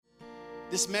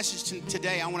This message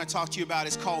today I want to talk to you about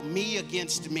is called Me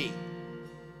Against Me.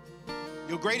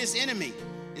 Your greatest enemy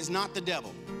is not the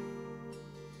devil.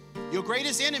 Your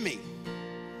greatest enemy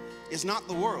is not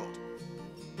the world.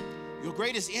 Your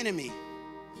greatest enemy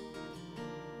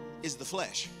is the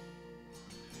flesh.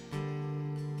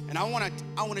 And I want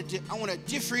to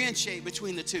differentiate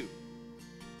between the two,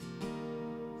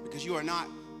 because you are not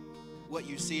what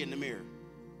you see in the mirror.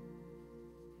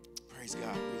 Praise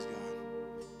God, praise God.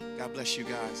 God bless you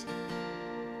guys.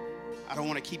 I don't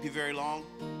want to keep you very long,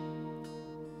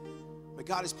 but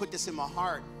God has put this in my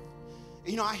heart.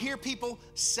 You know, I hear people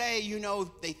say,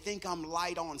 they think I'm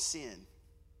light on sin,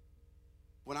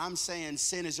 when I'm saying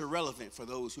sin is irrelevant for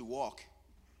those who walk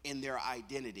in their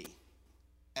identity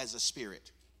as a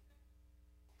spirit.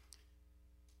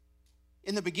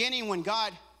 In the beginning, when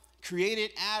God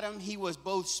created Adam, he was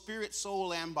both spirit,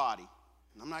 soul, and body.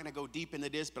 And I'm not going to go deep into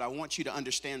this, but I want you to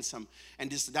understand some and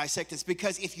just dissect this,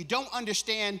 because if you don't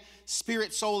understand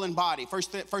spirit, soul, and body, 1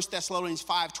 Thessalonians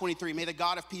 5:23, may the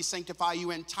God of peace sanctify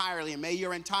you entirely, and may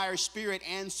your entire spirit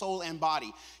and soul and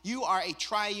body. You are a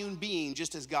triune being,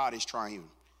 just as God is triune.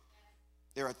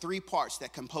 There are three parts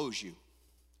that compose you.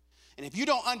 And if you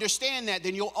don't understand that,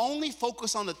 then you'll only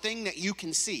focus on the thing that you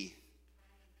can see.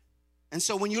 And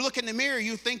so when you look in the mirror,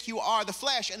 you think you are the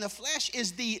flesh, and the flesh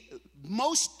is the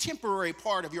most temporary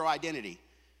part of your identity.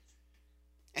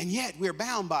 And yet we're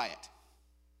bound by it.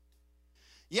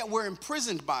 Yet we're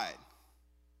imprisoned by it.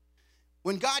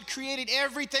 When God created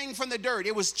everything from the dirt,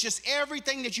 it was just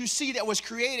everything that you see that was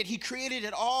created. He created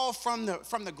it all from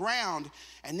the ground,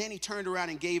 and then he turned around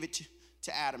and gave it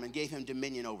to Adam and gave him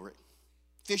dominion over it.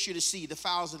 Fish of the sea, the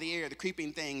fowls of the air, the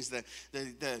creeping things, the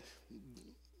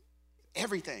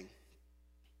everything.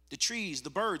 The trees, the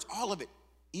birds, all of it,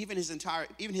 even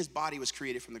his body was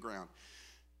created from the ground.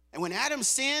 And when Adam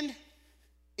sinned,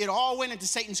 it all went into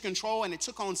Satan's control, and it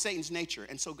took on Satan's nature.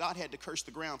 And so God had to curse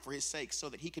the ground for his sake, so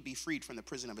that he could be freed from the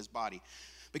prison of his body.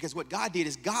 Because what God did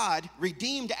is God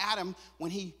redeemed Adam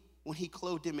when he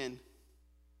clothed him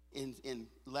in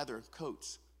leather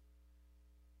coats.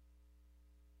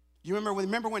 You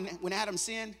remember when Adam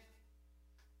sinned?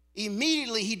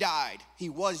 Immediately he died. He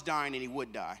was dying, and he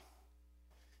would die.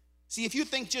 See, if you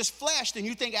think just flesh, then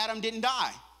you think Adam didn't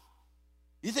die.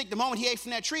 You think the moment he ate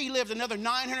from that tree, he lived another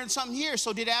 900-something years.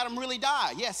 So did Adam really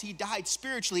die? Yes, he died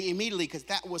spiritually immediately, because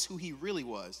that was who he really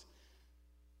was.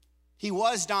 He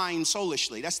was dying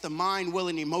soulishly. That's the mind, will,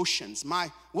 and emotions.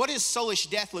 What does soulish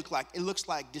death look like? It looks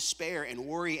like despair and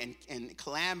worry and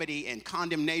calamity and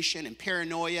condemnation and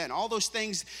paranoia and all those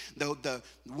things.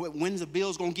 When's the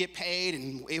bill's going to get paid,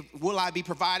 and will I be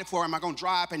provided for? Am I going to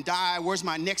dry up and die? Where's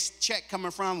my next check coming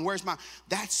from?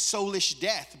 That's soulish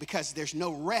death, because there's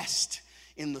no rest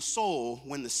in the soul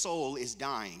when the soul is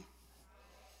dying.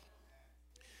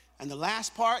 And the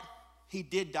last part, he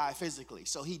did die physically.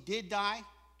 So he did die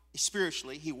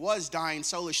spiritually, he was dying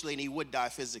soulishly, and he would die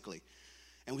physically.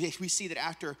 And we see that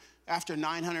after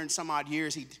 900 and some odd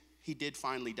years, he did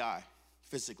finally die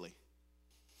physically.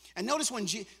 And notice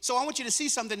so I want you to see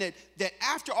something, that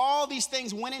after all these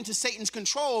things went into Satan's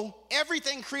control,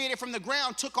 everything created from the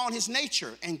ground took on his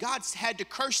nature, and God had to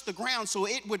curse the ground so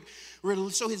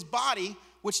his body,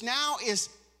 which now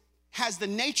has the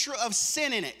nature of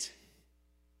sin in it,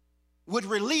 would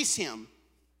release him.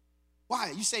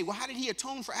 Why? You say, well, how did he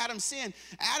atone for Adam's sin?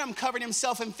 Adam covered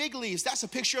himself in fig leaves. That's a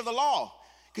picture of the law.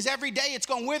 Because every day it's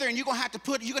going to wither, and you're going to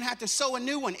have to sew a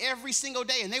new one every single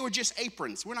day. And they were just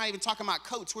aprons. We're not even talking about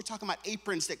coats. We're talking about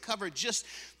aprons that covered just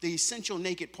the essential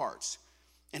naked parts.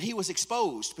 And he was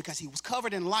exposed because he was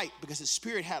covered in light, because his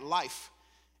spirit had life.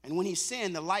 And when he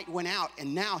sinned, the light went out,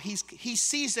 and now he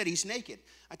sees that he's naked.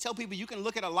 I tell people, you can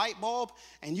look at a light bulb,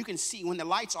 and you can see, when the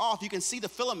light's off, you can see the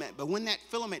filament. But when that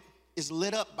filament is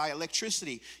lit up by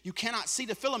electricity, you cannot see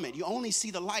the filament. You only see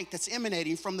the light that's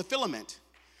emanating from the filament.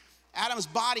 Adam's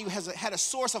body had a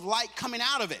source of light coming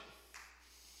out of it.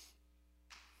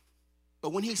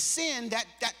 But when he sinned,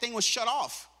 that thing was shut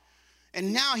off.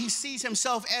 And now he sees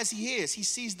himself as he is. He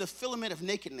sees the filament of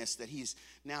nakedness that he's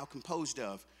now composed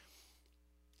of.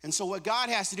 And so what God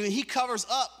has to do, he covers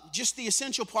up just the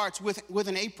essential parts with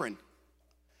an apron.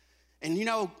 And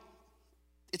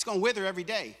it's going to wither every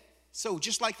day. So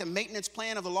just like the maintenance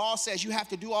plan of the law says you have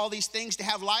to do all these things to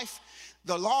have life,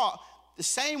 the law, the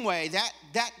same way,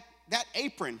 that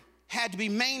apron had to be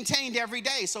maintained every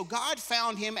day. So God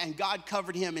found him, and God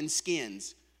covered him in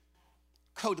skins.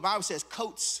 The Bible says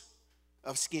coats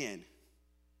of skin.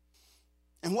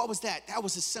 And what was that? That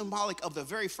was a symbolic of the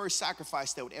very first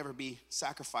sacrifice that would ever be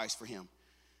sacrificed for him.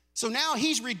 So now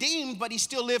he's redeemed, but he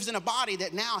still lives in a body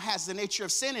that now has the nature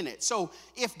of sin in it. So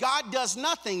if God does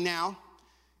nothing now,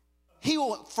 he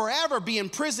will forever be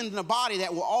imprisoned in a body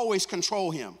that will always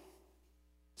control him.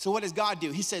 So what does God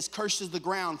do? He says, curses the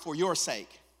ground for your sake.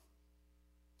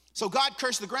 So God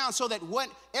cursed the ground so that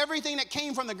everything that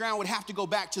came from the ground would have to go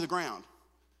back to the ground.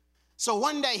 So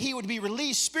one day he would be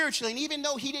released spiritually, and even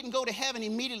though he didn't go to heaven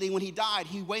immediately when he died,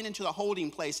 he went into the holding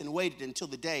place and waited until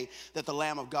the day that the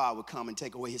Lamb of God would come and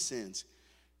take away his sins.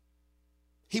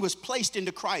 He was placed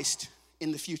into Christ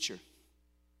in the future.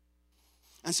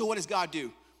 And so what does God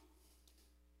do?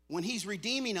 When he's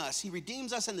redeeming us, he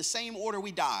redeems us in the same order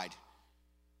we died.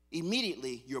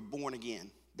 Immediately, you're born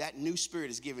again. That new spirit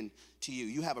is given to you.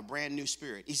 You have a brand new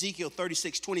spirit. Ezekiel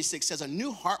 36:26 says, a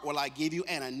new heart will I give you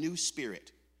and a new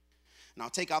spirit. And I'll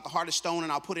take out the heart of stone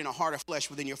and I'll put in a heart of flesh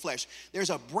within your flesh. There's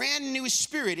a brand new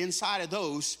spirit inside of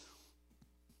those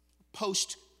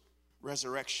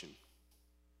post-resurrection.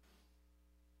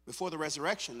 Before the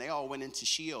resurrection, they all went into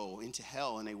Sheol, into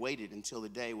hell, and they waited until the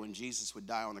day when Jesus would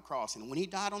die on the cross. And when he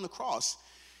died on the cross,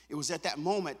 it was at that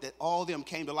moment that all of them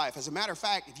came to life. As a matter of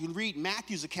fact, if you read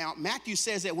Matthew's account, Matthew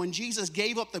says that when Jesus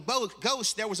gave up the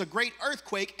ghost, there was a great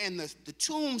earthquake, and the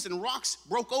tombs and rocks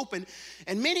broke open,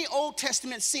 and many Old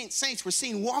Testament saints were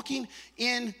seen walking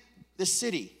in the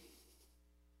city.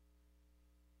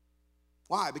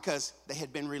 Why? Because they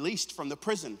had been released from the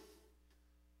prison,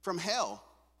 from hell,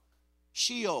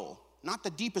 Sheol. Not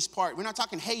the deepest part. We're not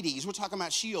talking Hades. We're talking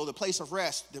about Sheol, the place of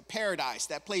rest, the paradise,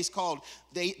 that place called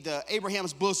the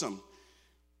Abraham's bosom,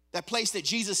 that place that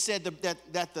Jesus said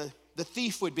that the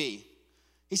thief would be.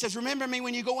 He says, remember me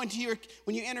when you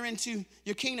enter into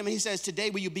your kingdom. And he says, today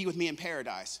will you be with me in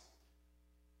paradise.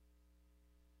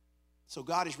 So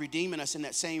God is redeeming us in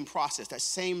that same process, that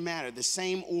same manner, the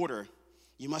same order.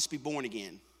 You must be born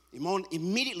again.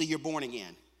 Immediately you're born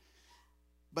again.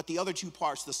 But the other two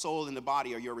parts, the soul and the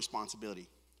body, are your responsibility.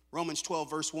 Romans 12,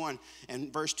 verse 1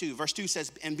 and verse 2. Verse 2 says,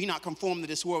 and be not conformed to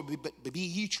this world, but be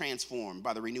ye transformed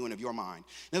by the renewing of your mind.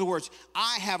 In other words,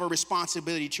 I have a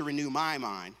responsibility to renew my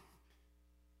mind.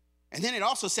 And then it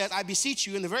also says, I beseech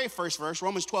you, in the very first verse,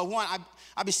 Romans 12, 1,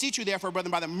 I beseech you therefore,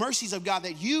 brethren, by the mercies of God,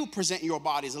 that you present your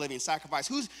body as a living sacrifice.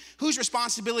 Whose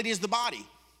responsibility is the body?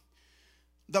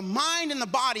 The mind and the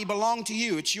body belong to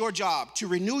you. It's your job to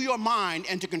renew your mind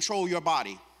and to control your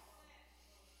body.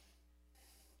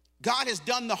 God has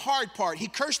done the hard part. He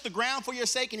cursed the ground for your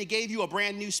sake, and he gave you a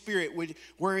brand new spirit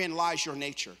wherein lies your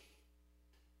nature.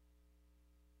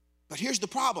 But here's the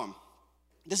problem.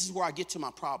 This is where I get to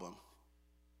my problem.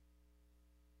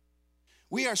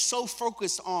 We are so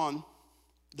focused on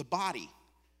the body,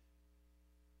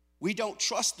 we don't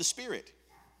trust the spirit.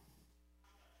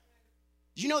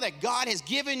 You know that God has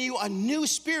given you a new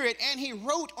spirit, and he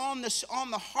wrote on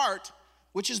the heart,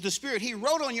 which is the spirit, he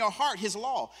wrote on your heart his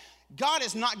law. God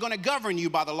is not going to govern you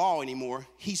by the law anymore.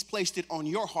 He's placed it on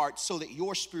your heart so that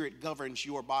your spirit governs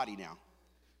your body now.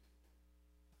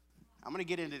 I'm going to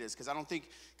get into this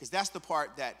because that's the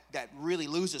part that really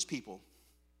loses people.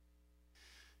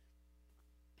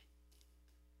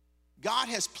 God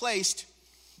has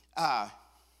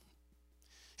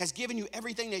given you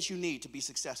everything that you need to be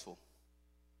successful.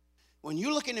 When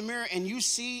you look in the mirror and you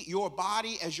see your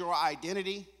body as your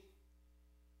identity,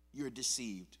 you're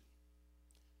deceived.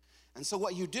 And so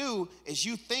what you do is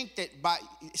you think that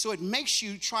so it makes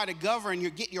you try to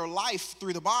get your life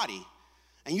through the body.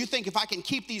 And you think if I can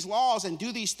keep these laws and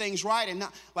do these things right, and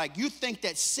not, like you think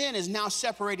that sin is now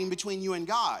separating between you and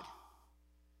God.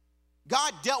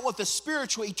 God dealt with the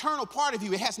spiritual, eternal part of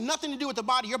you. It has nothing to do with the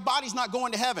body. Your body's not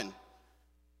going to heaven.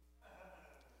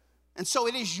 And so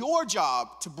it is your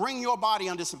job to bring your body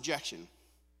under subjection.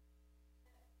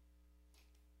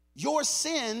 Your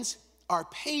sins are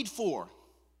paid for.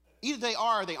 Either they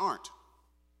are or they aren't.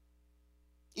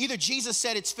 Either Jesus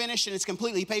said it's finished and it's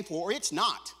completely paid for, or it's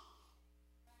not.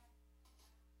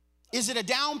 Is it a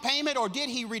down payment, or did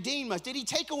he redeem us? Did he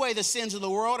take away the sins of the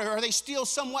world, or are they still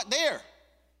somewhat there?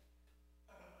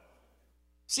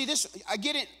 See, I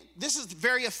get it. This is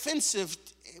very offensive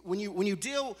when you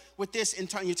deal with this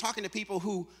and you're talking to people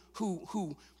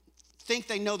who think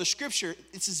they know the scripture.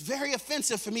 This is very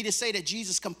offensive for me to say that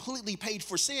Jesus completely paid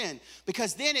for sin,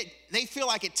 because then they feel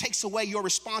like it takes away your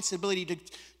responsibility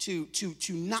to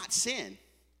not sin.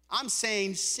 I'm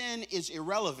saying sin is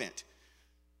irrelevant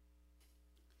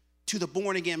to the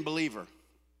born again believer.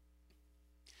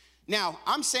 Now,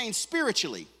 I'm saying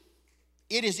spiritually,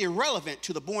 it is irrelevant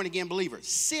to the born again believer.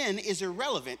 Sin is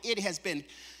irrelevant. It has been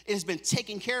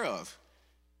taken care of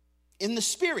in the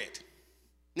spirit.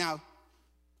 Now,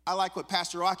 I like what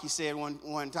Pastor Rocky said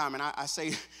one time, and I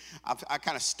say, I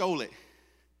kind of stole it.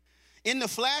 In the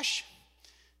flesh,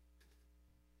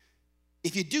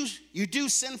 if you do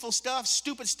sinful stuff,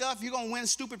 stupid stuff, you're going to win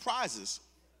stupid prizes.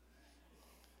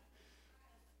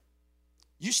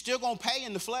 you still gonna pay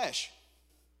in the flesh.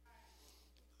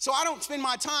 So I don't spend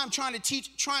my time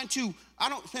I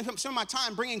don't spend my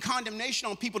time bringing condemnation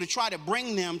on people to try to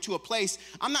bring them to a place.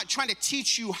 I'm not trying to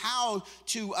teach you how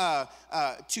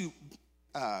to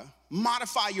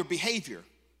modify your behavior.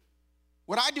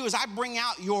 What I do is I bring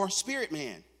out your spirit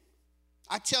man.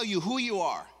 I tell you who you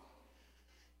are.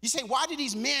 You say, why do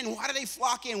these men, why do they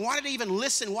flock in? Why do they even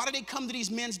listen? Why do they come to these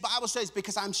men's Bible studies?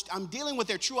 Because I'm dealing with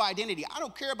their true identity. I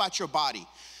don't care about your body.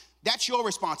 That's your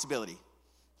responsibility.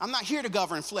 I'm not here to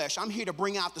govern flesh. I'm here to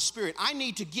bring out the spirit. I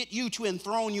need to get you to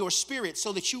enthrone your spirit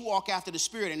so that you walk after the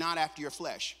spirit and not after your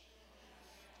flesh.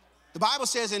 The Bible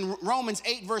says in Romans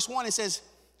 8, verse 1, it says,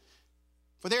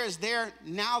 for there is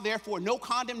now therefore no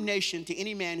condemnation to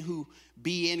any man who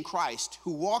be in Christ,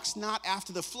 who walks not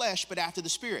after the flesh, but after the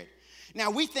spirit. Now,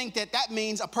 we think that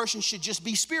means a person should just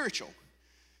be spiritual.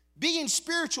 Being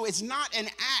spiritual is not an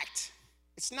act.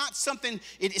 It's not something,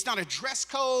 it's not a dress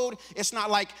code. It's not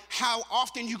like how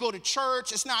often you go to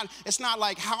church. It's not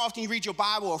like how often you read your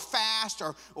Bible or fast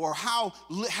or how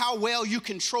well you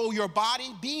control your body.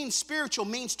 Being spiritual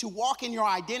means to walk in your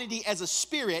identity as a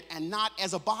spirit and not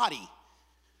as a body.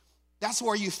 That's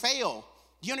where you fail.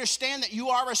 Do you understand that you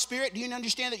are a spirit? Do you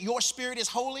understand that your spirit is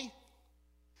holy?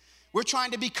 We're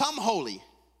trying to become holy.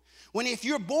 When if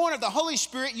you're born of the Holy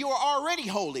Spirit, you are already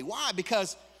holy. Why?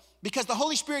 Because the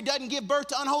Holy Spirit doesn't give birth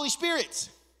to unholy spirits.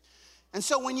 And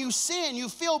so when you sin, you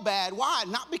feel bad. Why?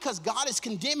 Not because God is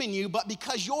condemning you, but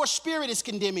because your spirit is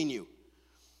condemning you.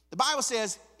 The Bible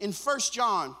says in 1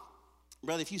 John,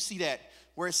 brother, if you see that,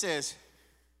 where it says,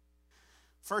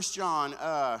 1 John,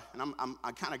 and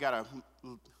I kind of got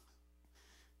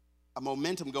a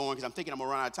momentum going because I'm thinking I'm going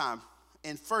to run out of time.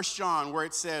 In 1 John, where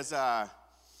it says, well,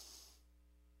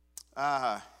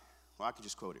 I can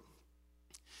just quote it.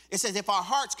 It says, if our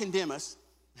hearts condemn us,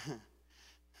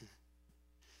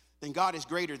 then God is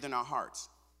greater than our hearts.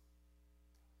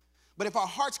 But if our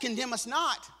hearts condemn us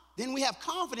not, then we have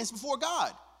confidence before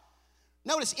God.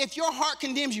 Notice, if your heart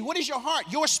condemns you, what is your heart?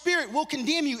 Your spirit will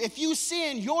condemn you. If you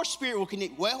sin, your spirit will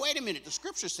condemn you. Well, wait a minute. The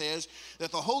scripture says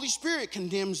that the Holy Spirit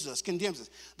condemns us.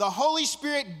 The Holy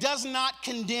Spirit does not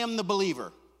condemn the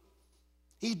believer.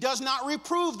 He does not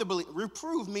reprove the believer.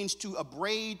 Reprove means to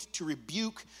upbraid, to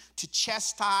rebuke, to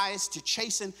chastise, to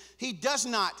chasten. He does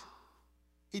not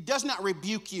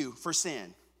rebuke you for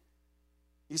sin.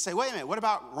 You say, wait a minute, what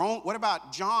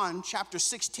about John chapter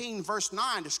 16, verse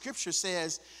 9? The scripture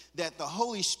says that the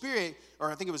Holy Spirit,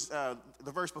 or I think it was the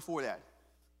verse before that.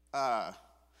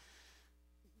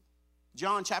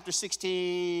 John chapter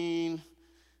 16.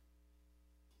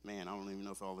 Man, I don't even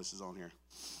know if all this is on here.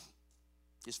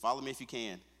 Just follow me if you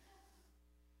can.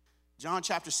 John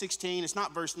chapter 16, it's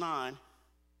not verse 9.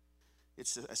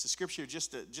 It's a scripture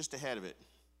just ahead of it.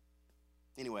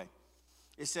 Anyway,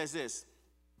 it says this.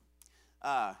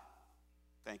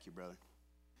 Thank you, brother.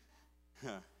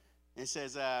 It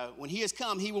says, when he has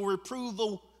come, he will reprove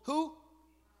the who?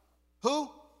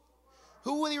 Who?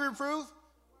 Who will he reprove?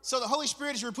 So the Holy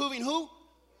Spirit is reproving who?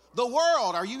 The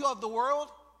world. Are you of the world?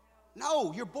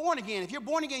 No, you're born again. If you're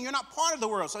born again, you're not part of the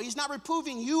world. So he's not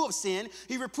reproving you of sin.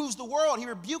 He reproves the world. He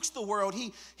rebukes the world.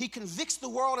 He convicts the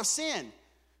world of sin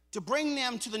to bring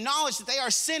them to the knowledge that they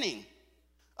are sinning.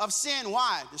 Of sin,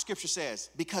 why? The scripture says,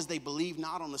 because they believe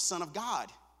not on the Son of God.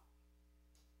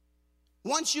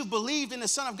 Once you've believed in the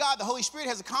Son of God, the Holy Spirit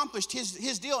has accomplished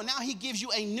his deal, and now he gives you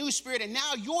a new spirit, and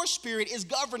now your spirit is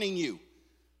governing you.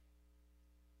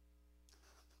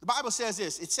 The Bible says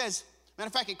this. It says, matter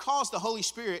of fact, it calls the Holy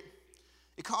Spirit,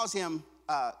 it calls him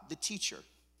the teacher.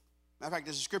 Matter of fact,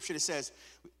 there's a scripture that says,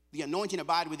 the anointing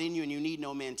abide within you, and you need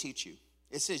no man teach you.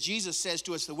 It says, Jesus says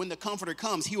to us that when the Comforter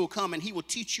comes, he will come and he will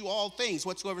teach you all things,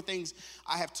 whatsoever things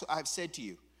I have said to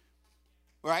you.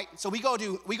 Right? So we go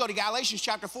to Galatians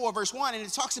chapter 4, verse 1, and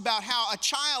it talks about how a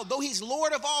child, though he's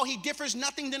Lord of all, he differs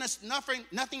nothing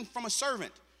from a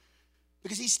servant,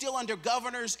 because he's still under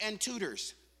governors and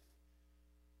tutors.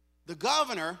 The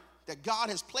governor that God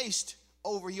has placed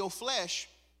over your flesh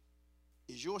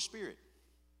is your spirit.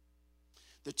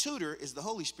 The tutor is the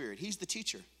Holy Spirit. He's the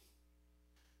teacher.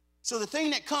 So the thing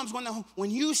that comes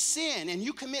when you sin and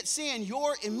you commit sin,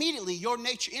 your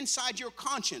nature inside your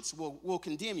conscience will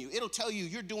condemn you. It'll tell you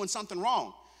you're doing something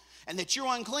wrong and that you're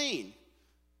unclean.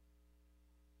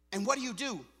 And what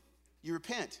do? You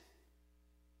repent.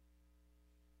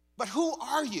 But who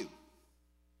are you?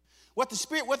 What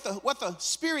the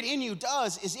Spirit in you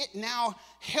does is it now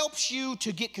helps you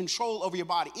to get control over your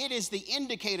body. It is the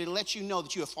indicator to let you know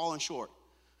that you have fallen short.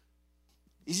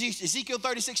 Ezekiel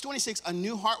 36:26, a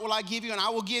new heart will I give you, and I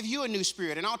will give you a new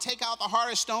spirit. And I'll take out the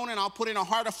heart of stone, and I'll put in a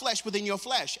heart of flesh within your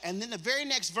flesh. And then the very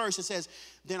next verse, it says,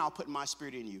 then I'll put my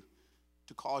spirit in you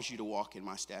to cause you to walk in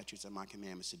my statutes and my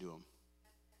commandments to do them.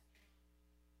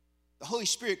 The Holy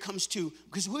Spirit comes to,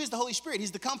 because who is the Holy Spirit?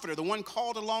 He's the comforter, the one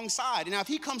called alongside. And now if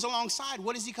he comes alongside,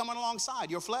 what is he coming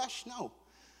alongside? Your flesh? No.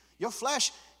 Your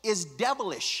flesh is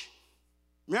devilish.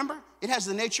 Remember? It has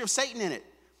the nature of Satan in it.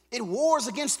 It wars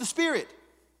against the spirit.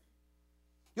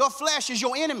 Your flesh is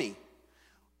your enemy.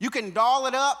 You can doll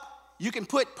it up. You can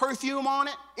put perfume on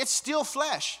it. It's still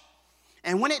flesh.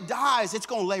 And when it dies, it's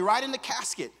going to lay right in the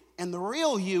casket. And the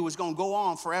real you is going to go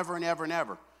on forever and ever and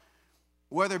ever.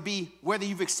 Whether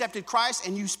you've accepted Christ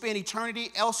and you spend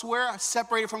eternity elsewhere,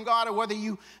 separated from God, or whether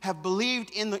you have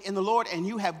believed in the Lord and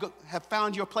you have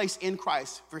found your place in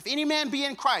Christ. For if any man be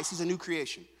in Christ, he's a new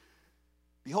creation.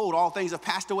 Behold, all things have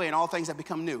passed away and all things have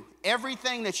become new.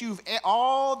 Everything that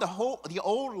the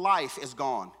old life is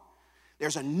gone.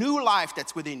 There's a new life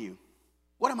that's within you.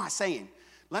 What am I saying?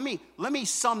 Let me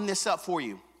sum this up for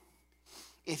you.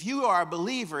 If you are a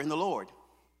believer in the Lord,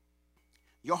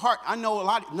 your heart, I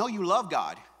know you love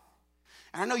God.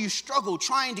 And I know you struggle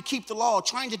trying to keep the law,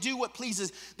 trying to do what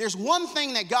pleases. There's one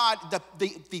thing that God,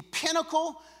 the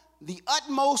pinnacle, the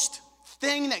utmost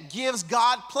thing that gives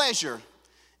God pleasure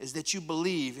is that you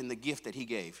believe in the gift that he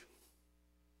gave.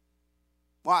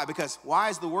 Why? Because how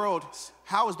is the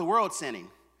world sinning?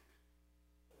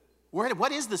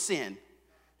 What is the sin?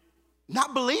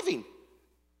 Not believing.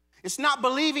 It's not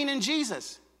believing in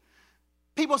Jesus.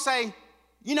 People say,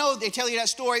 they tell you that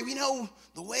story,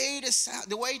 the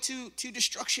way to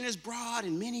destruction is broad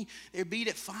and many there be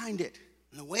that find it.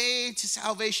 And the way to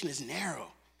salvation is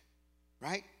narrow,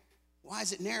 right? Why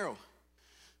is it narrow?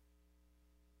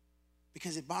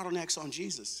 Because it bottlenecks on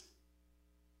Jesus.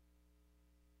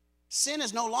 Sin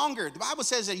is no longer, the Bible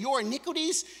says that your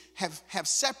iniquities have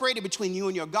separated between you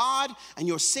and your God, and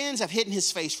your sins have hidden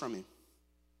his face from him.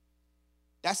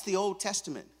 That's the Old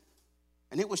Testament.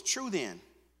 And it was true then.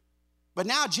 But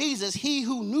now Jesus, he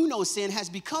who knew no sin, has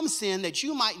become sin that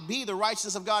you might be the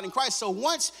righteousness of God in Christ. So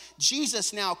once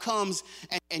Jesus now comes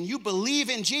and you believe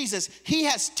in Jesus, he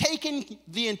has taken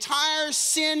the entire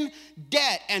sin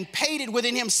debt and paid it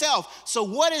within himself. So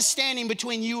what is standing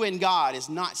between you and God is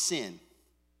not sin.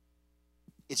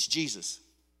 It's Jesus.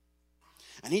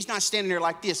 And he's not standing there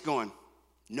like this going,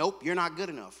 nope, you're not good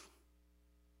enough.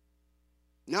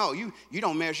 No, you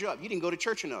don't measure up. You didn't go to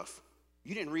church enough.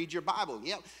 You didn't read your Bible.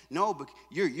 Yeah, no, but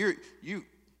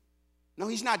no,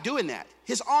 he's not doing that.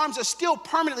 His arms are still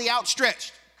permanently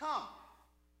outstretched.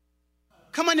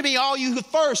 Come unto me, all you who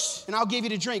thirst, and I'll give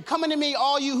you to drink. Come unto me,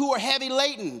 all you who are heavy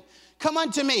laden. Come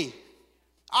unto me.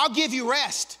 I'll give you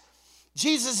rest.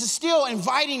 Jesus is still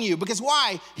inviting you because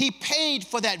why? He paid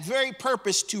for that very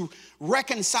purpose to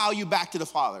reconcile you back to the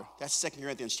Father. That's 2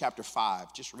 Corinthians chapter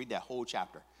 5. Just read that whole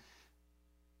chapter.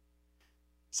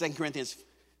 2 Corinthians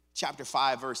chapter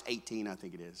 5, verse 18, I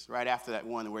think it is. Right after that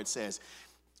one where it says,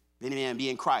 if any man be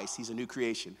in Christ, he's a new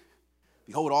creation.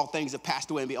 Behold, all things have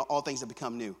passed away and all things have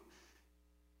become new.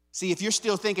 See, if you're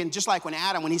still thinking, just like when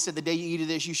he said, the day you eat of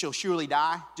this, you shall surely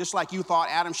die. Just like you thought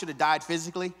Adam should have died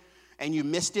physically and you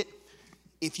missed it.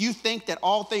 If you think that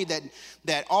all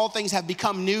things have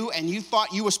become new and you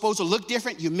thought you were supposed to look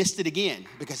different, you missed it again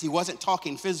because he wasn't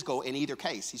talking physical in either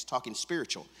case. He's talking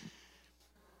spiritual.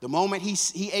 The moment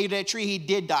he ate that tree, he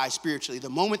did die spiritually. The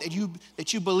moment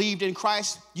that you believed in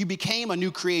Christ, you became a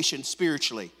new creation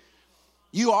spiritually.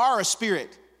 You are a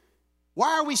spirit.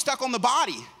 Why are we stuck on the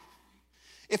body?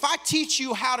 If I teach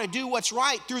you how to do what's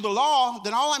right through the law,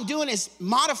 then all I'm doing is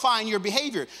modifying your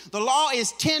behavior. The law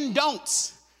is 10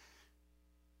 don'ts.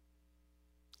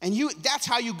 And that's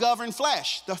how you govern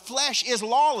flesh. The flesh is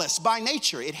lawless by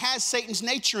nature. It has Satan's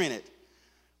nature in it.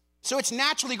 So it's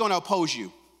naturally going to oppose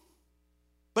you.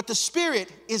 But the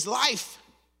spirit is life.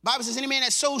 The Bible says any man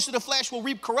that sows to the flesh will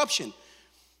reap corruption.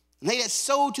 And they that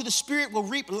sow to the spirit will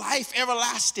reap life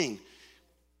everlasting.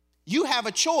 You have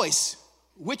a choice.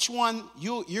 Which one are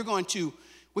you going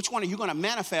to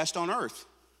manifest on earth?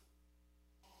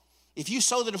 If you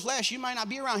sow to the flesh, you might not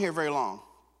be around here very long.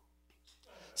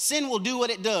 Sin will do what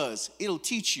it does. It'll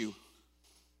teach you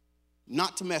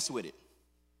not to mess with it.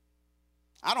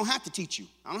 I don't have to teach you.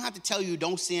 I don't have to tell you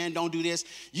don't sin, don't do this.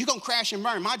 You're going to crash and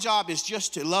burn. My job is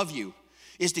just to love you,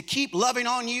 is to keep loving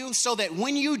on you so that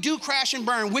when you do crash and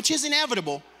burn, which is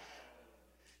inevitable,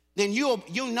 then you'll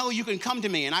know you can come to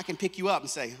me and I can pick you up and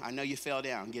say, I know you fell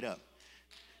down. Get up.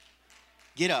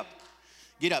 Get up.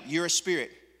 Get up. You're a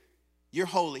spirit. You're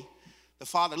holy. The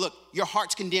Father, look, your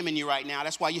heart's condemning you right now.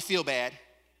 That's why you feel bad.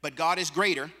 But God is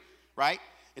greater, right?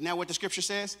 Isn't that what the scripture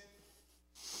says?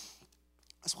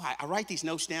 That's why I write these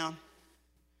notes down,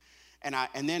 and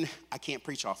then I can't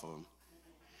preach off of them.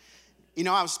 You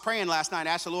know, I was praying last night. I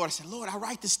asked the Lord, I said, Lord, I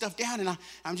write this stuff down, and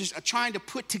I'm just trying to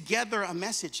put together a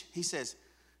message. He says,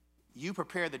 you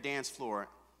prepare the dance floor.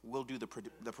 We'll do the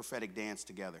prophetic dance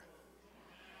together.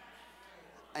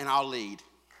 And I'll lead.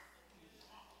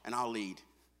 And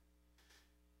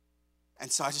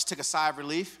so I just took a sigh of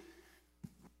relief.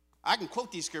 I can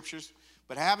quote these scriptures,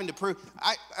 but having to prove,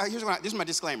 this is my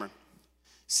disclaimer.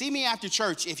 See me after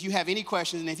church if you have any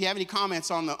questions, and if you have any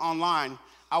comments online,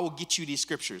 I will get you these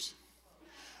scriptures.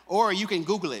 Or you can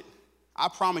Google it. I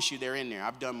promise you they're in there.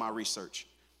 I've done my research.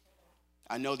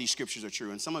 I know these scriptures are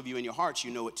true, and some of you in your hearts,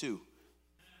 you know it too.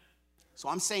 So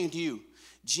I'm saying to you,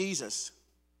 Jesus,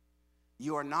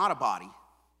 you are not a body.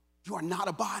 You are not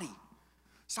a body.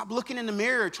 Stop looking in the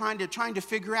mirror trying to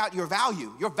figure out your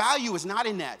value. Your value is not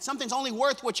in that. Something's only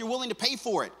worth what you're willing to pay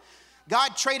for it.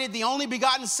 God traded the only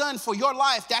begotten son for your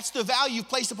life. That's the value you've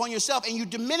placed upon yourself, and you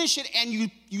diminish it and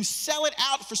you sell it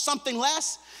out for something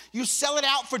less. You sell it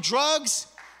out for drugs.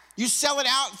 You sell it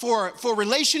out for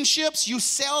relationships. You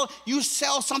sell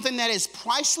something that is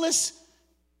priceless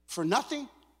for nothing.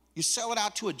 You sell it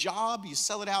out to a job. You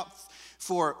sell it out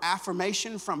for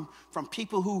affirmation from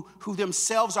people who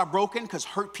themselves are broken, because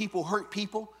hurt people hurt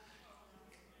people.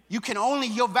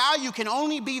 Your value can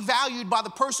only be valued by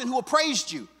the person who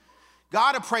appraised you.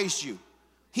 God appraised you.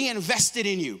 He invested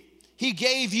in you. He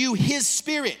gave you his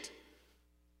spirit.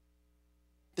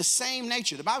 The same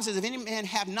nature. The Bible says, if any man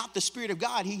have not the spirit of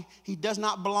God, he does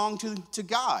not belong to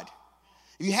God.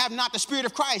 If you have not the spirit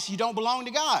of Christ, you don't belong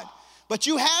to God. But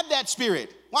you have that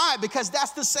spirit. Why? Because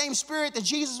that's the same spirit that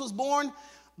Jesus was born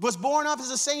of, is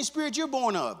the same spirit you're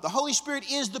born of. The Holy Spirit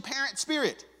is the parent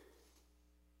spirit.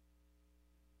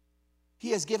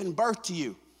 He has given birth to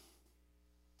you.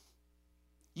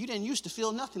 You didn't used to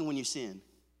feel nothing when you sinned.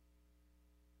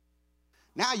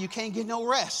 Now you can't get no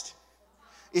rest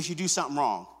if you do something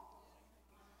wrong.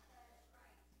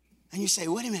 And you say,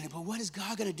 wait a minute, but what is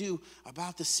God going to do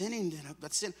about the sinning?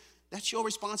 That's your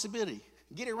responsibility.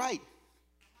 Get it right.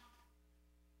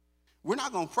 We're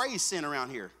not going to praise sin around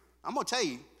here. I'm going to tell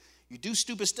you, you do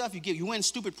stupid stuff, you win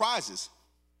stupid prizes.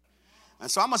 And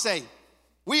so I'm going to say,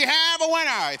 we have a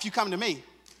winner if you come to me.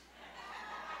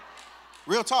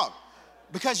 Real talk.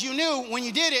 Because you knew when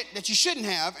you did it that you shouldn't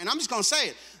have, and I'm just going to say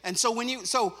it. And so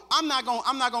I'm not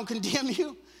going to condemn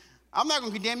you. I'm not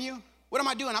going to condemn you. What am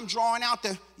I doing? I'm drawing out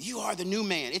you are the new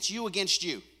man. It's you against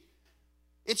you.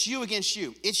 It's you against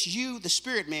you. It's you, the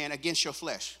spirit man, against your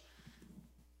flesh.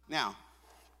 Now,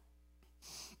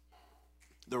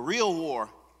 the real war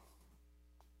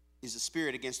is the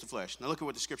spirit against the flesh. Now look at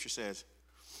what the scripture says.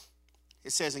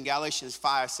 It says in Galatians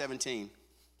 5:17,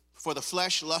 for the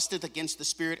flesh lusteth against the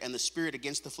spirit, and the spirit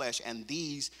against the flesh, and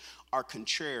these are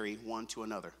contrary one to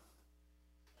another.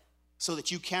 So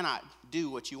that you cannot do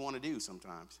what you want to do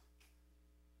sometimes.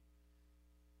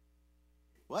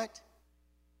 What?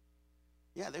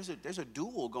 Yeah, there's a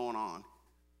duel going on.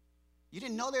 You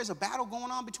didn't know there's a battle going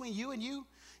on between you and you?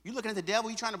 You're looking at the devil,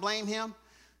 you're trying to blame him.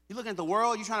 You're looking at the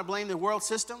world, you're trying to blame the world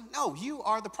system. No, you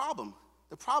are the problem.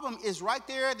 The problem is right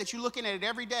there that you're looking at it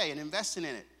every day and investing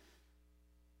in it.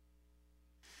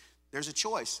 There's a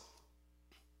choice.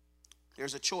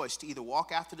 There's a choice to either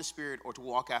walk after the spirit or to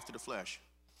walk after the flesh.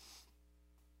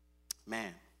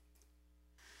 Man.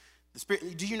 The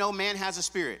spirit, do you know man has a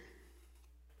spirit?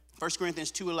 1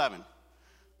 Corinthians 2:11.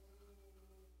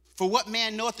 For what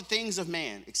man knoweth the things of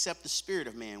man except the spirit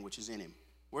of man which is in him?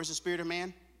 Where's the spirit of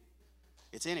man?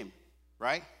 It's in him,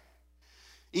 right?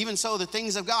 Even so, the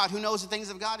things of God, who knows the things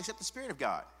of God except the spirit of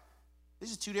God?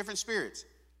 These are two different spirits.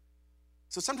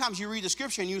 So sometimes you read the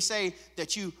scripture and you say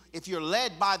that if you're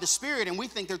led by the Spirit, and we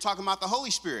think they're talking about the Holy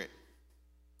Spirit,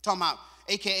 talking about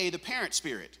AKA the parent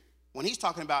spirit, when he's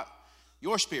talking about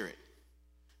your spirit,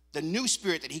 the new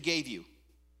spirit that he gave you.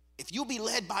 If you'll be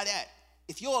led by that,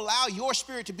 if you'll allow your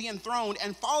spirit to be enthroned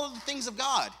and follow the things of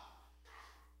God,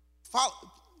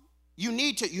 you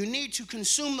need to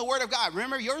consume the word of God.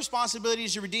 Remember, your responsibility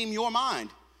is to redeem your mind.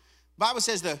 The Bible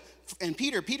says and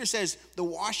Peter says the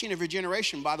washing of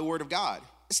regeneration by the word of God.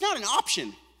 It's not an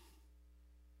option.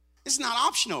 It's not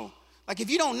optional. Like if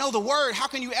you don't know the word, how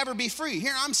can you ever be free?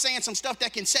 Here I'm saying some stuff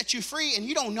that can set you free and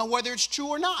you don't know whether it's true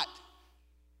or not.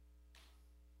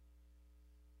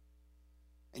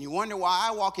 And you wonder why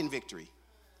I walk in victory.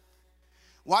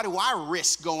 Why do I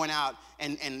risk going out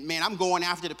and man, I'm going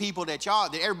after the people that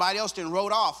everybody else didn't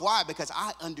wrote off. Why? Because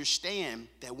I understand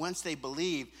that once they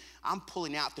believe, I'm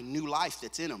pulling out the new life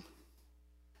that's in them.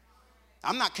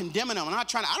 I'm not condemning them.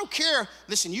 I don't care.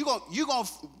 Listen, you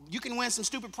can win some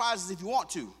stupid prizes if you want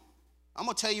to. I'm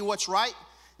going to tell you what's right.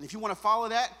 And if you want to follow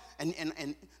that,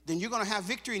 and then you're going to have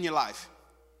victory in your life.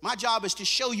 My job is to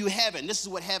show you heaven. This is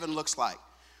what heaven looks like.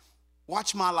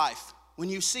 Watch my life. When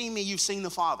you've seen me, you've seen the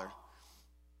Father.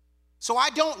 So I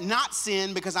don't not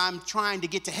sin because I'm trying to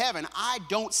get to heaven. I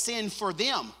don't sin for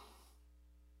them.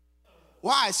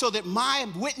 Why? So that my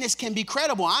witness can be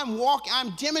credible.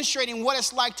 I'm demonstrating what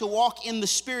it's like to walk in the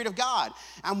Spirit of God.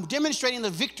 I'm demonstrating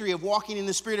the victory of walking in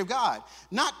the Spirit of God.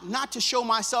 Not to show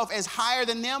myself as higher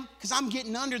than them, because I'm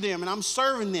getting under them and I'm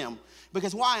serving them.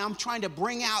 Because why?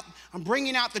 I'm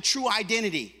bringing out the true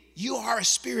identity. You are a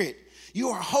spirit. You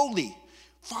are holy.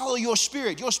 Follow your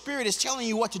spirit. Your spirit is telling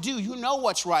you what to do. You know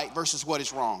what's right versus what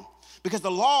is wrong. Because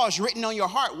the law is written on your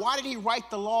heart. Why did he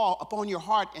write the law upon your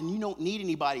heart and you don't need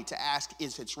anybody to ask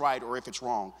if it's right or if it's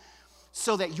wrong?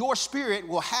 So that your spirit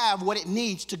will have what it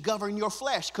needs to govern your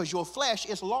flesh, because your flesh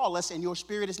is lawless and your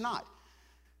spirit is not.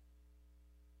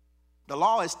 The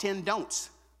law is 10 don'ts,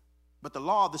 but the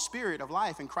law of the Spirit of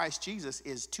life in Christ Jesus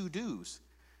is 2 do's.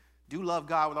 Do love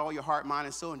God with all your heart, mind,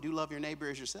 and soul, and do love your neighbor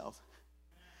as yourself.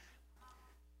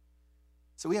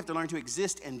 So we have to learn to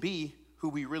exist and be who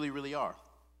we really, really are.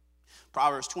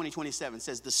 Proverbs 20:27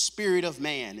 says, the spirit of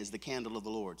man is the candle of the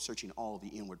Lord, searching all the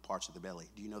inward parts of the belly.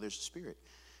 Do you know there's a spirit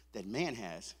that man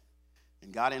has?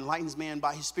 And God enlightens man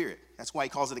by his spirit. That's why he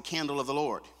calls it a candle of the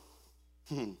Lord.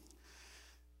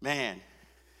 Man.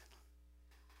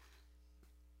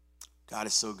 God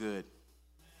is so good.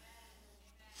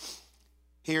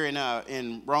 Here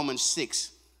in Romans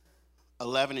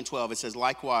 6:11 and 12, it says,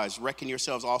 likewise, reckon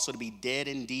yourselves also to be dead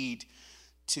indeed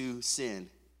to sin,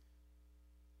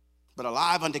 but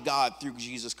alive unto God through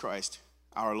Jesus Christ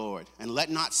our Lord. And let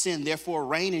not sin therefore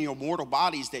reign in your mortal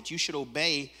bodies, that you should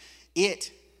obey it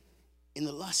in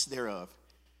the lust thereof.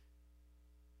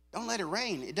 Don't let it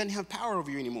reign. It doesn't have power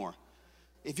over you anymore.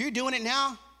 If you're doing it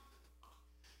now,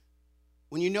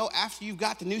 when you know after you've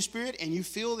got the new spirit and you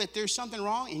feel that there's something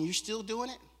wrong and you're still doing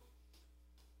it,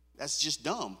 that's just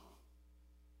dumb.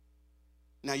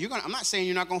 Now, I'm not saying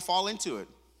you're not going to fall into it.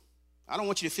 I don't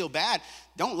want you to feel bad.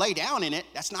 Don't lay down in it.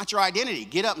 That's not your identity.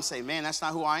 Get up and say, man, that's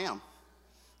not who I am.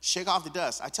 Shake off the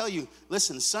dust. I tell you,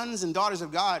 listen, sons and daughters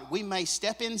of God, we may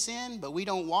step in sin, but we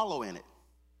don't wallow in it.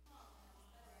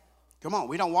 Come on,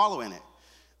 we don't wallow in it.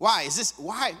 Why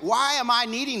am I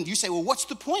needing? You say, well, what's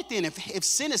the point then? If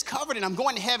sin is covered and I'm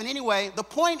going to heaven anyway, the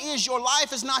point is your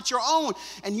life is not your own.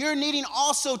 And you're needing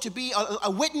also to be a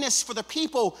witness for the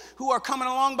people who are coming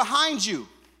along behind you.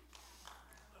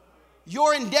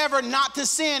 Your endeavor not to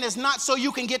sin is not so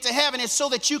you can get to heaven. It's so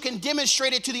that you can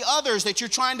demonstrate it to the others that you're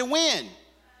trying to win.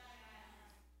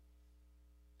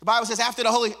 The Bible says Acts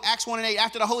 1:8,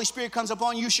 after the Holy Spirit comes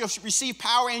upon you, you shall receive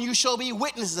power and you shall be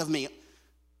witnesses of me.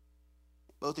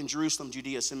 Both in Jerusalem,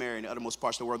 Judea, Samaria, and the uttermost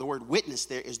parts of the world. The word witness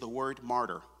there is the word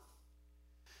martyr.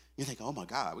 You think, oh my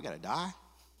God, we got to die?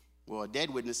 Well, a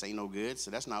dead witness ain't no good, so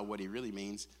that's not what he really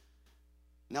means.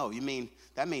 No,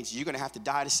 that means you're going to have to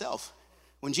die to self.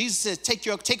 When Jesus says,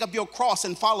 take up your cross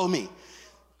and follow me,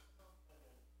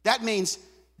 that means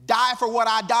die for what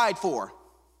I died for.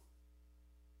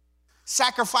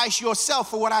 Sacrifice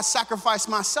yourself for what I sacrificed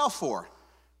myself for.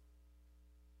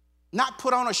 Not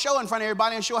put on a show in front of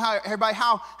everybody and show everybody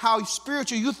how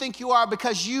spiritual you think you are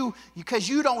because you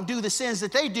don't do the sins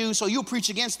that they do, so you'll preach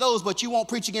against those, but you won't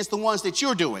preach against the ones that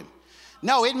you're doing.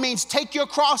 No, it means take your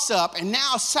cross up and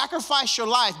now sacrifice your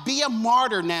life. Be a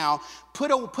martyr now.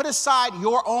 Put aside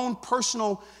your own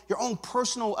personal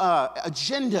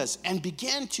agendas and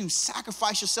begin to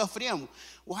sacrifice yourself for them.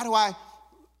 Why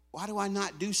do I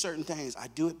not do certain things? I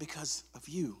do it because of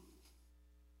you.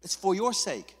 It's for your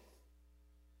sake.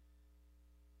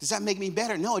 Does that make me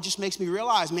better? No, it just makes me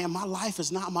realize, man, my life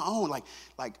is not my own. Like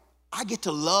I get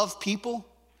to love people.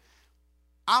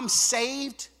 I'm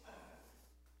saved.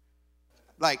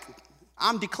 Like,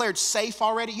 I'm declared safe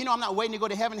already. You know, I'm not waiting to go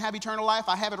to heaven and have eternal life.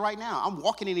 I have it right now. I'm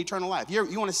walking in eternal life.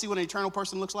 You want to see what an eternal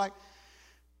person looks like?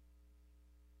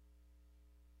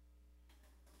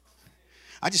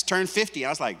 I just turned 50. I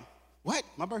was like, what?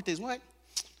 My birthday's what?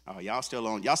 Oh, y'all still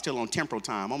on temporal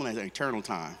time. I'm on eternal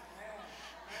time.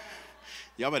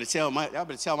 Y'all better tell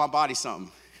my body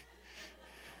something,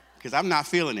 because I'm not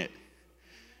feeling it.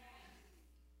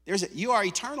 You are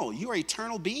eternal. You are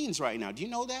eternal beings right now. Do you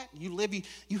know that?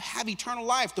 You have eternal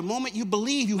life. The moment you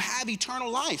believe, you have eternal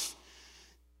life.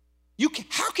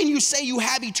 How can you say you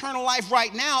have eternal life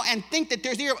right now and think that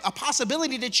there's a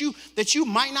possibility that you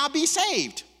might not be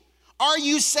saved? Are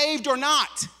you saved or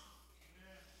not?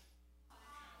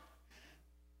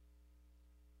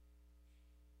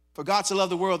 For God so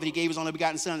loved the world that he gave his only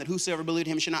begotten Son, that whosoever believed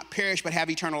in him should not perish but have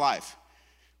eternal life.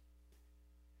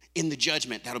 In the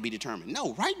judgment, that'll be determined.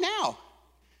 No, right now.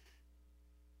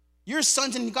 You're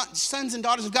sons and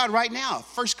daughters of God right now.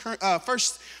 First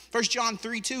John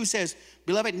 3:2 says,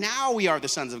 beloved, now we are the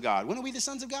sons of God. When are we the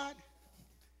sons of God?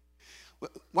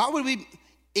 Why would we?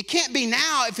 It can't be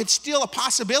now if it's still a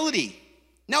possibility.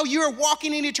 No, you're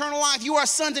walking in eternal life. You are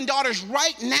sons and daughters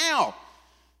right now.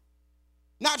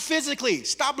 Not physically.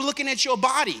 Stop looking at your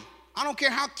body. I don't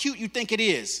care how cute you think it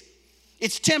is.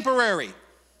 It's temporary.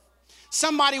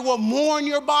 Somebody will mourn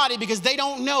your body because they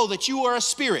don't know that you are a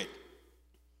spirit.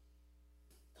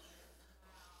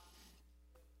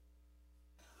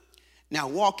 Now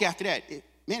walk after that.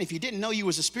 Man, if you didn't know you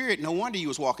was a spirit, no wonder you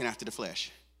was walking after the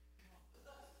flesh.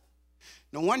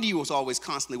 No wonder you was always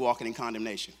constantly walking in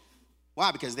condemnation.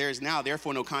 Why? Because there is now,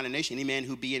 therefore, no condemnation. Any man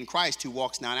who be in Christ, who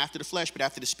walks not after the flesh, but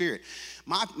after the Spirit.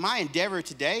 My endeavor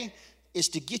today is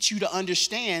to get you to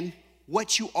understand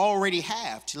what you already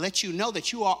have, to let you know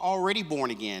that you are already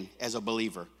born again as a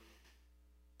believer,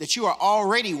 that you are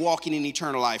already walking in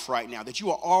eternal life right now, that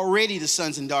you are already the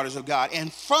sons and daughters of God.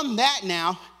 And from that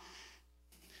now,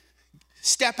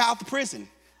 step out the prison.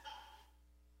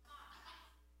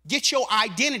 Get your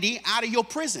identity out of your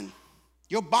prison.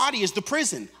 Your body is the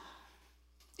prison.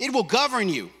 It will govern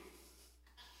you.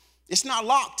 It's not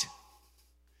locked.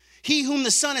 He whom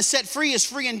the Son has set free is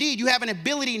free indeed. You have an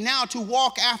ability now to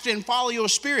walk after and follow your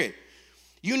spirit.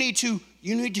 You need to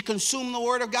consume the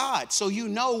word of God so you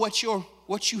know what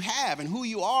you have and who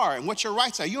you are and what your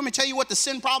rights are. You want me to tell you what the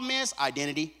sin problem is?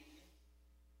 Identity.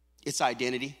 It's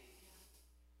identity.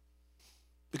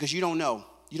 Because you don't know.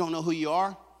 You don't know who you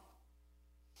are.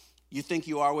 You think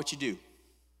you are what you do.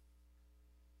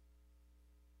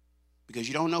 Because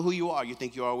you don't know who you are, you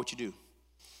think you are what you do.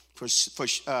 For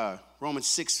Romans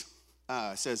 6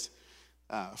 says,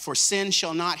 for sin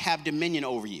shall not have dominion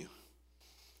over you,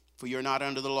 for you're not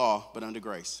under the law, but under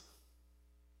grace.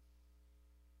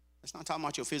 That's not talking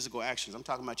about your physical actions. I'm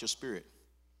talking about your spirit.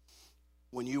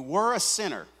 When you were a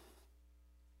sinner,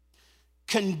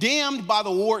 condemned by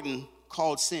the warden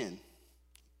called sin.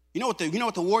 You know what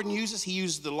the warden uses? He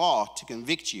uses the law to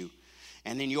convict you,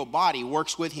 and then your body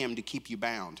works with him to keep you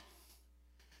bound.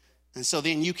 And so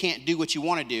then you can't do what you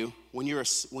want to do. When you're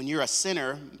a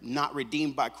sinner, not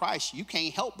redeemed by Christ, you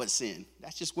can't help but sin.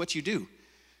 That's just what you do.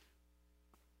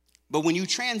 But when you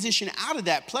transition out of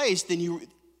that place, then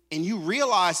you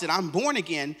realize that I'm born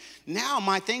again. Now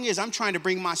my thing is I'm trying to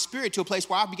bring my spirit to a place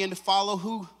where I begin to follow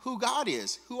who God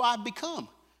is, who I've become.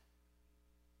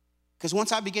 Because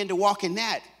once I begin to walk in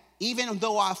that, even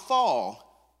though I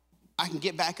fall, I can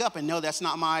get back up and know that's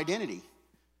not my identity.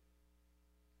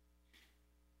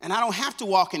 And I don't have to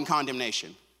walk in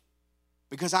condemnation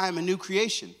because I am a new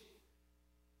creation.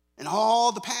 And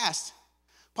all the past,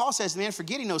 Paul says, man,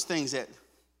 forgetting those things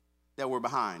that were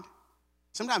behind.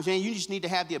 Sometimes, man, you just need to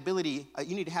have the ability,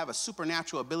 you need to have a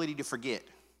supernatural ability to forget.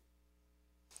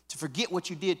 To forget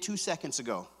what you did 2 seconds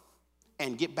ago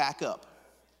and get back up.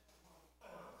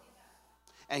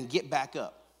 And get back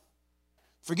up.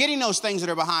 Forgetting those things that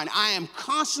are behind, I am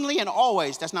constantly and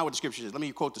always, that's not what the scripture says. Let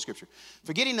me quote the scripture.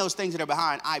 Forgetting those things that are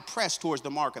behind, I press towards the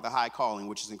mark of the high calling,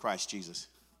 which is in Christ Jesus.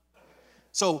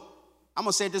 So I'm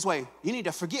going to say it this way. You need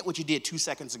to forget what you did 2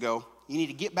 seconds ago. You need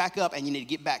to get back up and you need to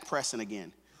get back pressing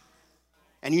again.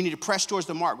 And you need to press towards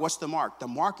the mark. What's the mark? The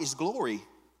mark is glory.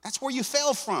 That's where you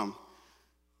fell from.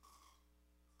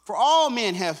 For all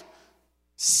men have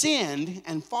sinned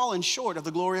and fallen short of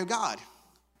the glory of God.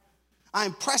 I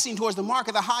am pressing towards the mark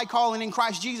of the high calling in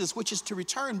Christ Jesus, which is to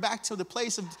return back to the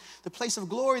place of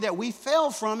glory that we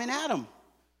fell from in Adam.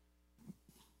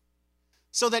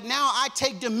 So that now I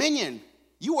take dominion.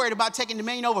 You worried about taking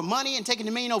dominion over money and taking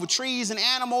dominion over trees and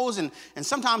animals and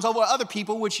sometimes over other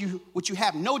people, which you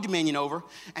have no dominion over,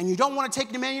 and you don't want to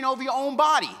take dominion over your own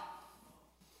body.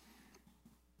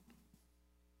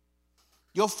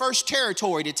 Your first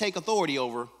territory to take authority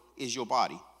over is your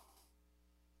body.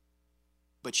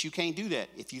 But you can't do that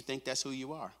if you think that's who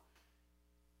you are.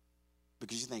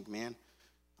 Because you think, man,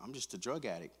 I'm just a drug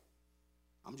addict.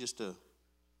 I'm just a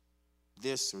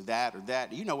this or that or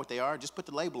that. You know what they are. Just put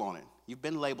the label on it. You've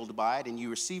been labeled by it, and you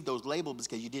received those labels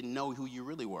because you didn't know who you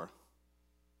really were.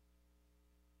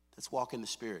 Let's walk in the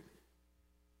Spirit.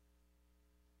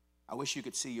 I wish you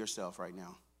could see yourself right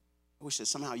now. I wish that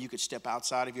somehow you could step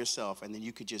outside of yourself and then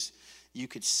you could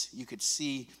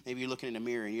see, maybe you're looking in the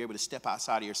mirror and you're able to step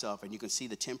outside of yourself and you can see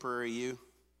the temporary you,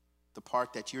 the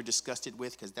part that you're disgusted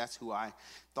with because that's who I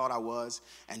thought I was,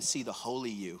 and see the holy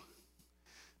you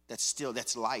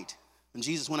that's light. When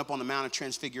Jesus went up on the Mount of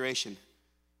Transfiguration,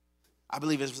 I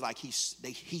believe it was like he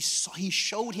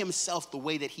showed himself the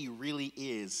way that he really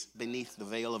is beneath the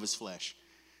veil of his flesh.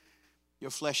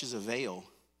 Your flesh is a veil.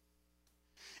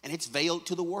 And it's veiled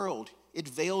to the world. It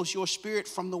veils your spirit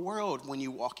from the world when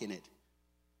you walk in it.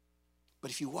 But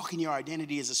if you walk in your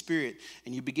identity as a spirit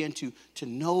and you begin to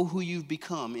know who you've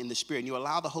become in the spirit, and you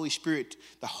allow the Holy Spirit,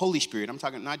 I'm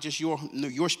talking not just your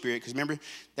spirit, because remember,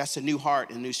 that's a new heart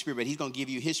and a new spirit, but he's going to give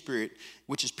you his spirit,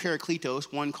 which is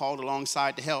Parakletos, one called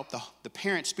alongside to help. The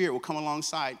parent spirit will come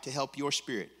alongside to help your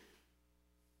spirit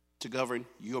to govern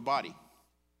your body.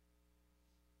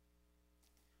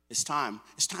 It's time.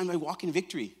 It's time to walk in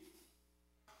victory.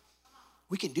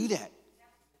 We can do that.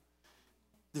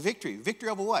 The victory. Victory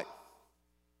over what?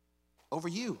 Over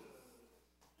you.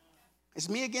 It's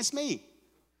me against me.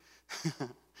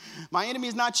 My enemy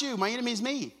is not you. My enemy is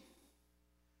me.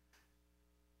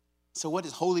 So what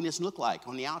does holiness look like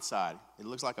on the outside? It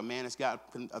looks like a man has got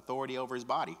authority over his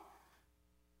body.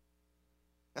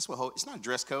 That's what it's not a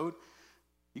dress code.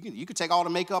 You can take all the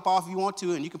makeup off if you want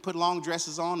to, and you can put long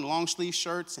dresses on, long sleeve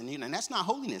shirts, and that's not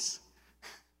holiness.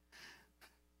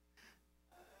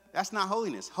 That's not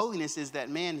holiness. Holiness is that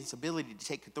man's ability to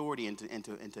take authority and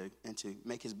to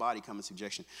make his body come in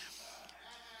subjection.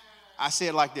 I say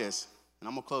it like this, and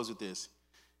I'm going to close with this.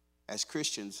 As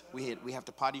Christians, we have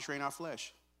to potty train our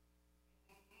flesh.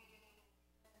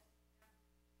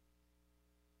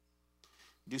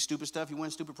 Do stupid stuff, you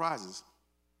win stupid prizes.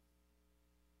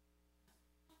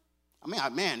 I mean,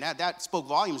 man, that spoke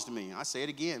volumes to me. I say it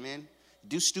again, man.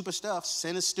 Do stupid stuff,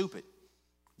 sin is stupid.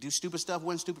 Do stupid stuff,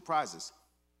 win stupid prizes.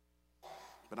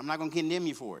 But I'm not going to condemn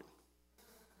you for it.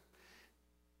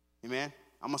 Amen?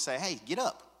 I'm going to say, hey, get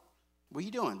up. What are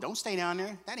you doing? Don't stay down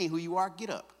there. That ain't who you are. Get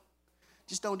up.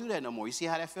 Just don't do that no more. You see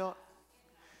how that felt?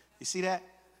 You see that?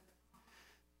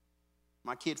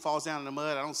 My kid falls down in the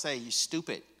mud. I don't say, you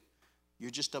stupid.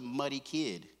 You're just a muddy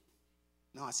kid.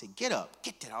 No, I say, get up.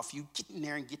 Get that off you. Get in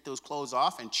there and get those clothes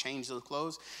off and change those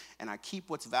clothes. And I keep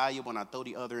what's valuable and I throw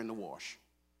the other in the wash.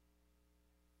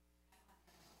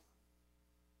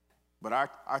 But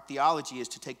our theology is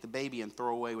to take the baby and throw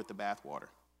away with the bathwater.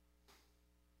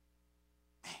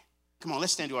 Come on,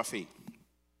 let's stand to our feet.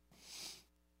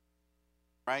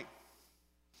 Right?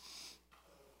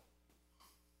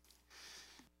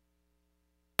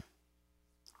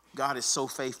 God is so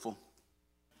faithful.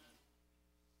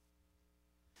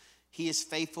 He is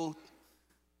faithful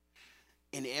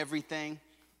in everything.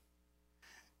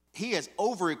 He has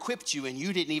over-equipped you and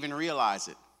you didn't even realize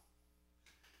it.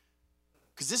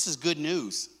 Because this is good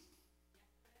news.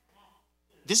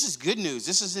 This is good news.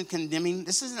 This isn't condemning.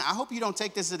 I hope you don't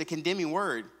take this as a condemning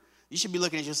word. You should be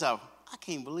looking at yourself. I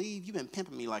can't believe you've been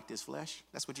pimping me like this, flesh.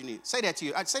 That's what you need. Say that to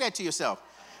you. Say that to yourself.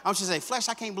 I want you to say, flesh,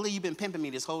 I can't believe you've been pimping me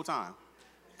this whole time.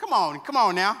 Come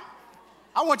on now.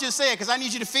 I want you to say it because I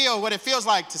need you to feel what it feels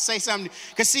like to say something.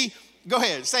 Because see, go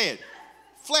ahead, say it.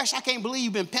 Flesh, I can't believe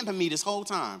you've been pimping me this whole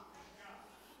time.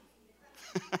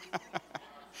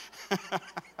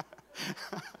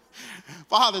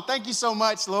 Father, thank you so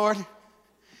much, Lord.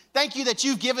 Thank you that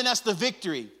you've given us the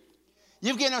victory.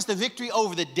 You've given us the victory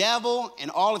over the devil and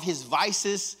all of his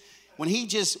vices. When he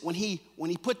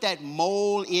put that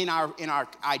mold in our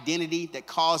identity that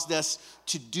caused us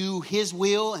to do his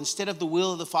will instead of the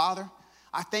will of the Father,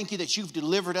 I thank you that you've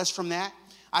delivered us from that.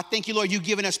 I thank you, Lord, you've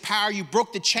given us power. You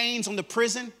broke the chains on the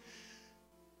prison.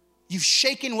 You've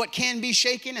shaken what can be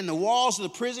shaken, and the walls of the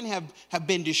prison have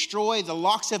been destroyed. The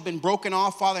locks have been broken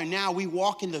off, Father, and now we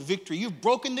walk in the victory. You've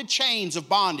broken the chains of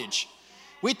bondage.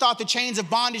 We thought the chains of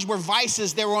bondage were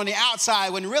vices that were on the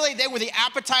outside, when really they were the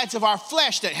appetites of our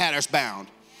flesh that had us bound.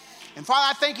 And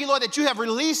Father, I thank you, Lord, that you have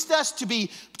released us to be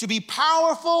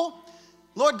powerful.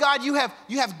 Lord God, you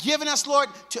have given us, Lord,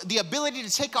 the ability to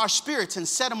take our spirits and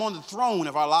set them on the throne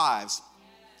of our lives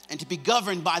and to be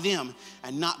governed by them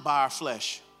and not by our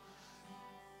flesh.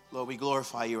 Lord, we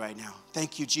glorify you right now.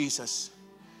 Thank you, Jesus.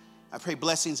 I pray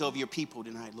blessings over your people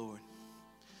tonight, Lord.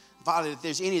 Father, if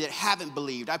there's any that haven't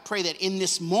believed, I pray that in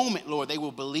this moment, Lord, they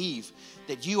will believe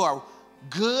that you are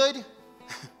good.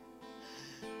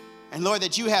 And Lord,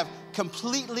 that you have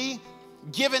completely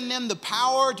given them the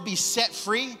power to be set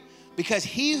free, because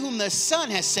he whom the Son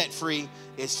has set free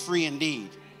is free indeed.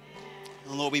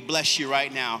 And Lord, we bless you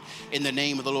right now in the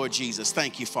name of the Lord Jesus.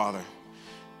 Thank you, Father.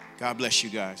 God bless you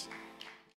guys.